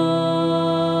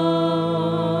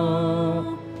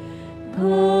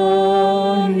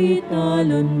 Kahit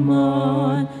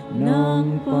alanman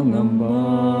ng pangamba,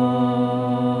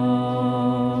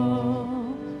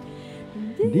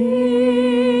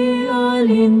 di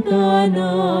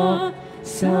alintana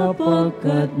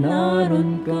sapagkat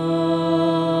naroon ka.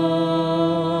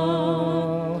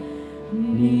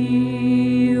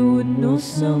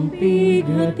 Liunos ng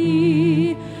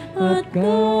pighati at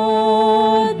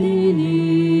kadiliman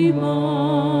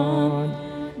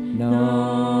ng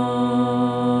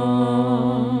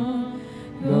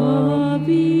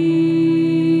gabi.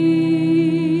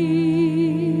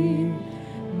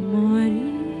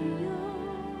 Maria.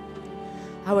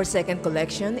 Our second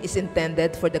collection is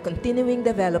intended for the continuing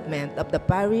development of the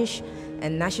parish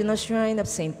and National Shrine of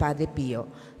St. Padre Pio.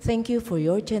 Thank you for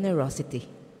your generosity.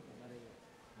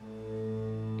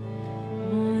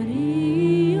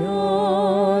 Maria,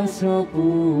 sa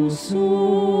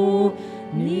puso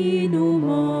ninuman,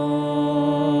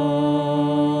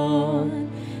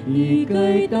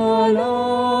 ika'y tala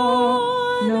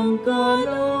ng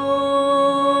kalangitan.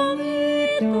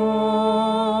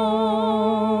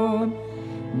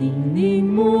 Ningning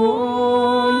mo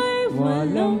ay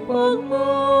walang pagmamaliw,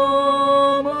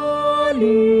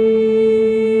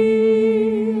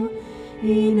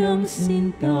 inang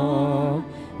sinta,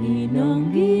 inang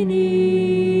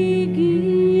ginigiling.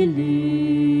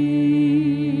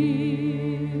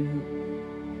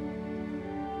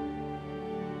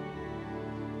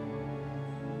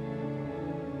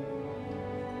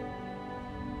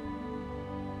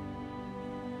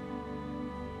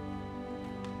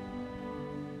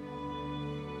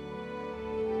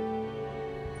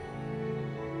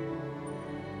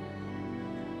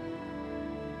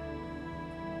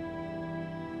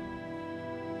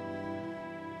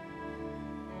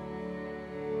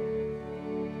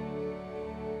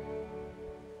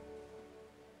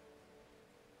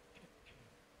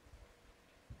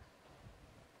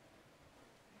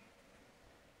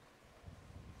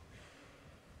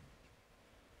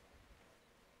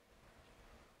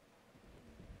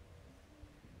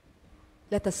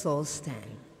 Let us all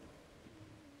stand.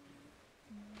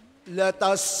 Let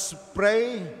us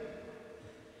pray.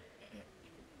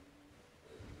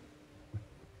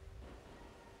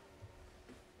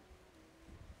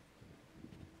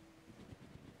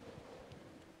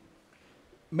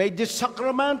 May this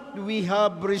sacrament we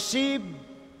have received,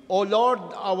 O Lord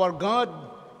our God,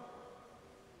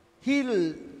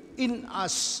 heal in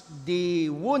us the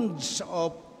wounds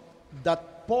of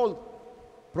that fault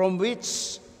from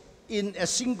which, in a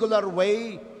singular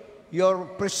way, your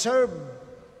preserved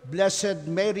Blessed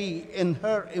Mary in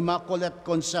her Immaculate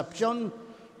Conception,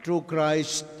 through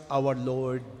Christ our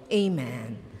Lord.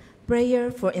 Amen.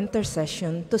 Prayer for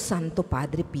intercession to Santo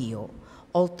Padre Pio.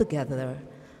 All together.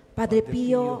 Padre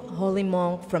Pio, holy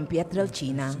monk from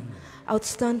Pietrelcina,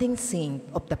 outstanding saint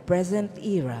of the present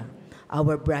era,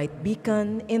 our bright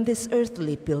beacon in this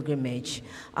earthly pilgrimage,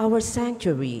 our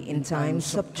sanctuary in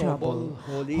times of trouble,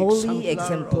 holy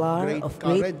exemplar of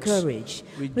great courage,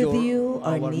 with you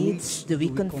our needs do we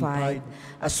confide,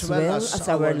 as well as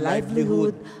our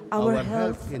livelihood, our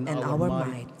health, and our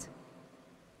might.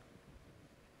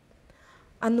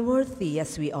 Unworthy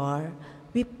as we are,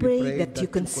 we pray that you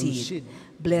concede.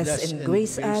 Bless and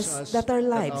grace us that our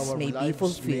lives may be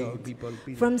fulfilled.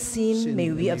 From sin may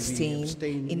we abstain,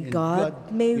 in God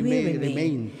may we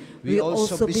remain. We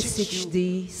also beseech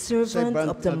thee, servant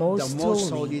of the Most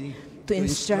Holy, to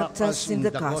instruct us in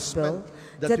the gospel,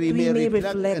 that we may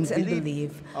reflect and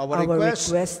believe. Our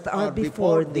requests are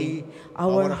before thee.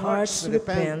 Our hearts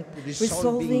repent,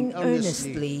 resolving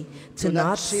earnestly to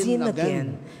not sin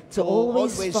again, to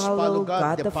always follow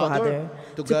God the Father,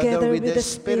 together with the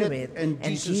Spirit and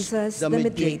Jesus the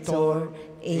Mediator.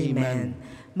 Amen.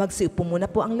 Magsiupo muna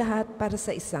po ang lahat para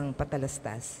sa isang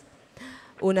patalastas.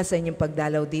 Una sa inyong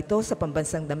pagdalaw dito sa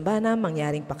Pambansang Dambana,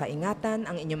 mangyaring pakaingatan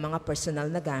ang inyong mga personal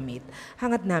na gamit.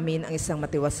 Hangad namin ang isang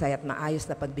matiwasay at maayos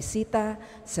na pagbisita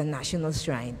sa National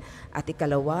Shrine. At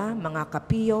ikalawa, mga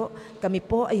kapiyo, kami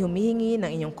po ay humihingi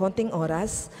ng inyong konting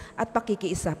oras at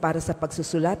pakikiisa para sa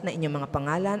pagsusulat ng inyong mga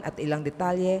pangalan at ilang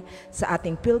detalye sa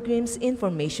ating Pilgrim's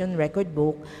Information Record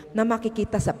Book na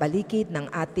makikita sa paligid ng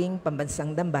ating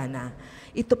Pambansang Dambana.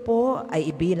 Ito po ay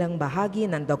ibilang bahagi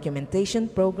ng documentation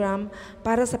program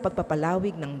para sa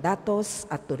pagpapalawig ng datos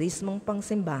at turismong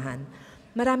pangsimbahan.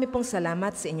 Marami pong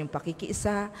salamat sa inyong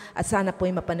pakikiisa at sana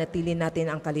po'y mapanatili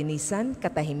natin ang kalinisan,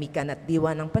 katahimikan at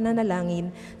diwa ng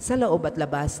pananalangin sa loob at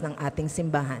labas ng ating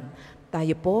simbahan.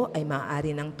 Tayo po ay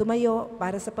maaari ng tumayo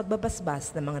para sa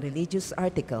pagbabasbas ng mga religious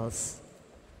articles.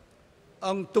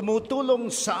 Ang tumutulong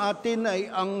sa atin ay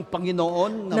ang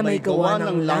Panginoon na may gawa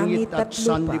ng langit at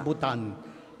sanlibutan.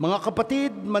 Mga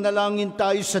kapatid, manalangin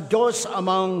tayo sa Diyos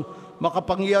amang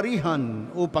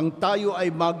makapangyarihan upang tayo ay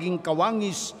maging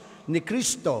kawangis ni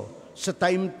Kristo sa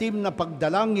taimtim na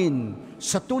pagdalangin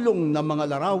sa tulong ng mga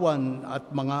larawan at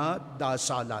mga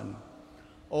dasalan.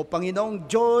 O Panginoong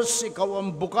Diyos, Ikaw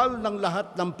ang bukal ng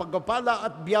lahat ng pagpapala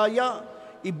at biyaya,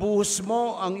 ibuhos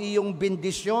mo ang iyong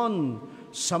bendisyon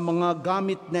sa mga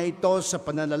gamit na ito sa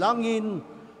pananalangin,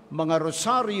 mga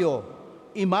rosaryo,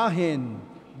 imahen,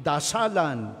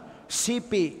 dasalan,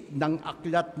 sipi ng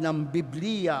aklat ng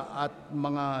Biblia at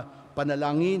mga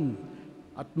panalangin,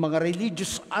 at mga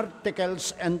religious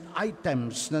articles and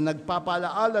items na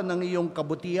nagpapalaala ng iyong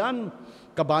kabutihan,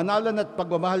 kabanalan at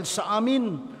pagmamahal sa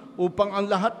amin, upang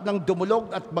ang lahat ng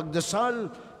dumulog at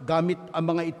magdasal, gamit ang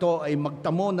mga ito ay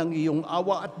magtamo ng iyong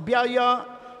awa at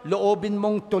biyaya. Loobin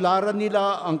mong tularan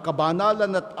nila ang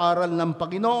kabanalan at aral ng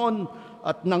Panginoon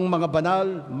at ng mga banal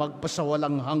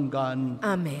magpasawalang hanggan.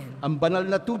 Amen. Ang banal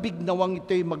na tubig nawang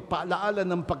ito'y magpaalaala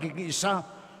ng pagkikiisa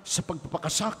sa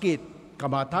pagpapakasakit,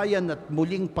 kamatayan at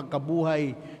muling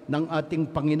pagkabuhay ng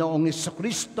ating Panginoong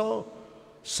Jesucristo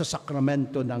sa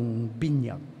sakramento ng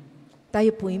binyag. Tayo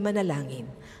po'y manalangin.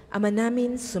 Ama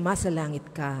namin, sumasalangit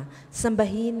ka,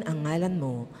 sambahin ang ngalan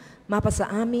mo. Mapasa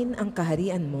amin ang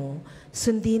kaharian mo,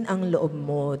 sundin ang loob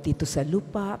mo dito sa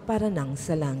lupa para nang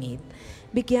sa langit.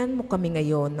 Bigyan mo kami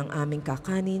ngayon ng aming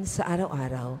kakanin sa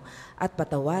araw-araw at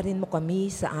patawarin mo kami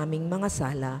sa aming mga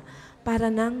sala para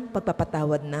nang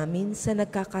pagpapatawad namin sa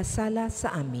nagkakasala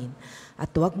sa amin.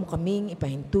 At huwag mo kaming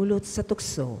ipahintulot sa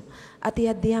tukso at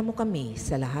iadya mo kami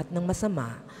sa lahat ng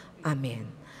masama. Amen.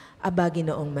 Aba,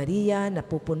 Ginoong Maria,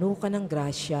 napupuno ka ng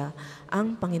grasya,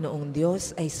 ang Panginoong Diyos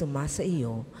ay sumasa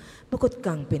iyo. Bukod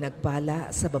kang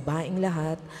pinagpala sa babaeng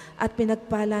lahat, at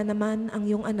pinagpala naman ang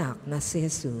iyong anak na si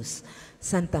Jesus.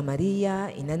 Santa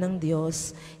Maria, Ina ng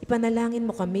Diyos, ipanalangin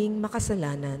mo kaming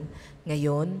makasalanan,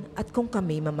 ngayon at kung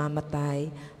kami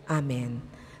mamamatay. Amen.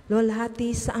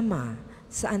 Luwalhati sa Ama,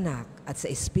 sa Anak, at sa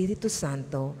Espiritu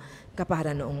Santo,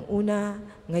 kapara noong una,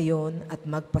 ngayon, at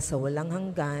magpasawalang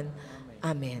hanggan.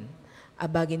 Amen.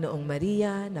 Aba, Ginoong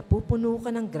Maria, napupuno ka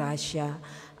ng grasya,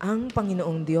 ang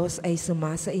Panginoong Diyos ay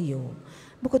sumasa iyo.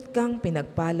 Bukod kang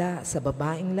pinagpala sa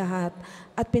babaeng lahat,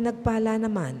 at pinagpala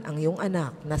naman ang iyong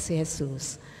anak na si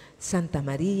Jesus. Santa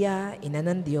Maria, Ina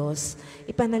ng Diyos,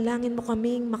 ipanalangin mo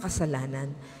kaming makasalanan,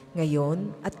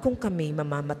 ngayon at kung kami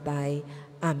mamamatay.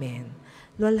 Amen.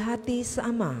 Luwalhati sa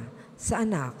Ama, sa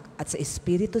Anak, at sa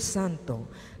Espiritu Santo,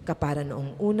 kapara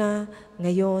noong una,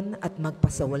 ngayon, at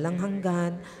magpasawalang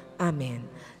hanggan. Amen.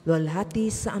 Luwalhati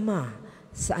sa Ama,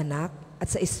 sa Anak, at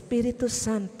sa Espiritu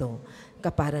Santo,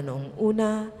 kapara noong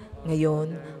una,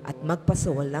 ngayon, at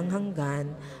magpasawalang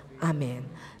hanggan. Amen.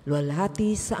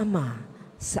 Luwalhati sa Ama,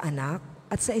 sa Anak,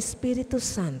 at sa Espiritu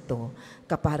Santo,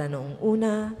 kapara noong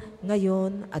una,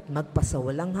 ngayon, at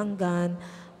magpasawalang hanggan.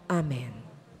 Amen.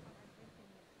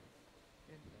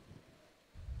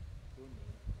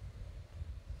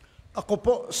 Ako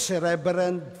po si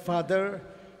Reverend Father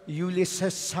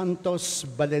Ulysses Santos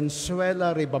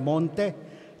Valenzuela Rivamonte,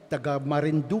 taga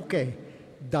Marinduque,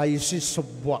 Diocese of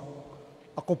Buwak.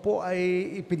 Ako po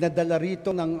ay ipinadala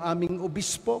rito ng aming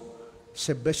obispo,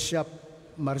 si Bishop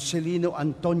Marcelino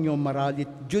Antonio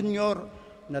Maralit Jr.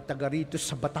 na taga rito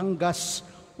sa Batangas,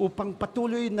 upang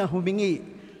patuloy na humingi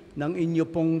ng inyo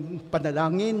pong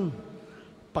panalangin,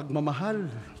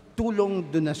 pagmamahal, tulong,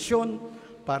 donasyon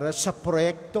para sa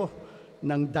proyekto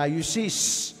ng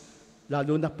diocese,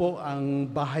 lalo na po ang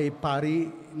bahay pari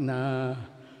na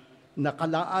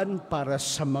nakalaan para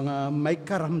sa mga may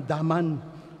karamdaman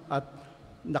at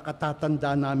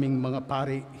nakatatanda naming mga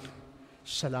pari.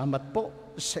 Salamat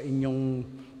po sa inyong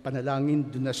panalangin,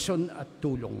 donasyon at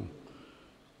tulong.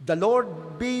 The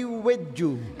Lord be with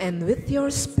you. And with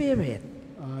your spirit.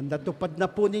 Natupad na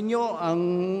po ninyo ang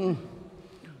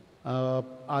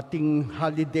ating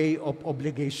holiday of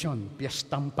obligation,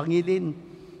 Piyestang Pangilin,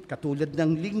 katulad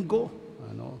ng linggo.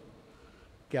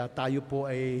 Kaya tayo po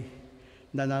ay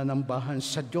nananambahan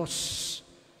sa Diyos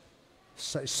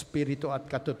sa Espiritu at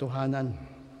katotohanan.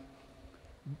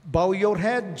 Bow your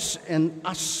heads and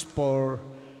ask for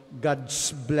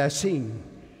God's blessing.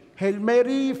 Hail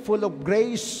Mary, full of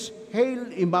grace.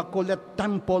 Hail, Immaculate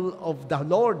Temple of the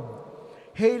Lord.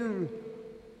 Hail,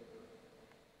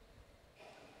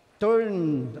 turn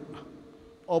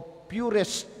of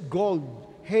purest gold.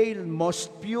 Hail, most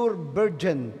pure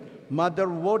Virgin, Mother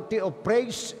worthy of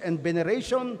praise and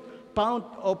veneration, fount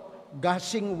of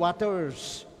gushing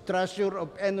waters, treasure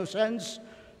of innocence,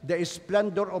 the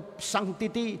splendor of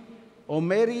sanctity. O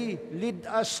Mary, lead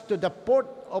us to the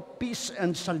port of peace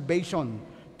and salvation,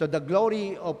 to the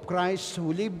glory of Christ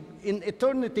who live in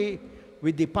eternity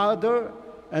with the Father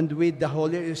and with the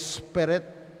Holy Spirit,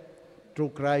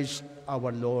 through Christ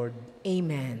our Lord.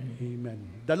 Amen.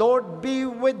 Amen. The Lord be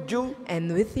with you.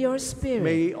 And with your spirit.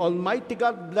 May Almighty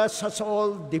God bless us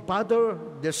all, the Father,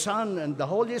 the Son, and the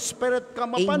Holy Spirit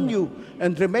come upon you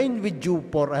and remain with you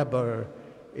forever.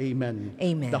 Amen.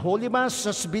 Amen. The Holy Mass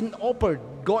has been offered.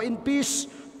 Go in peace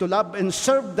to love and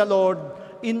serve the Lord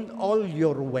in all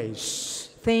your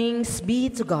ways. Thanks be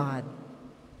to God.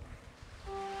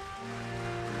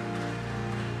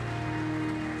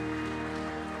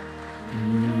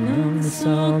 Nang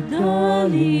sagdalinis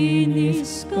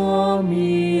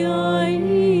kami ay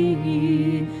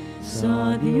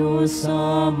sa Diyos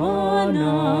Ama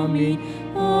namin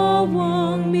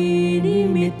awang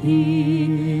minimiti.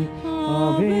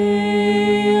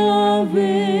 Ave,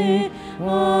 Ave,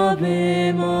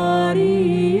 Ave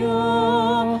Maria.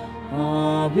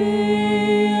 Ave,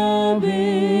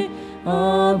 Ave,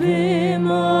 Ave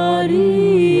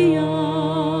Maria.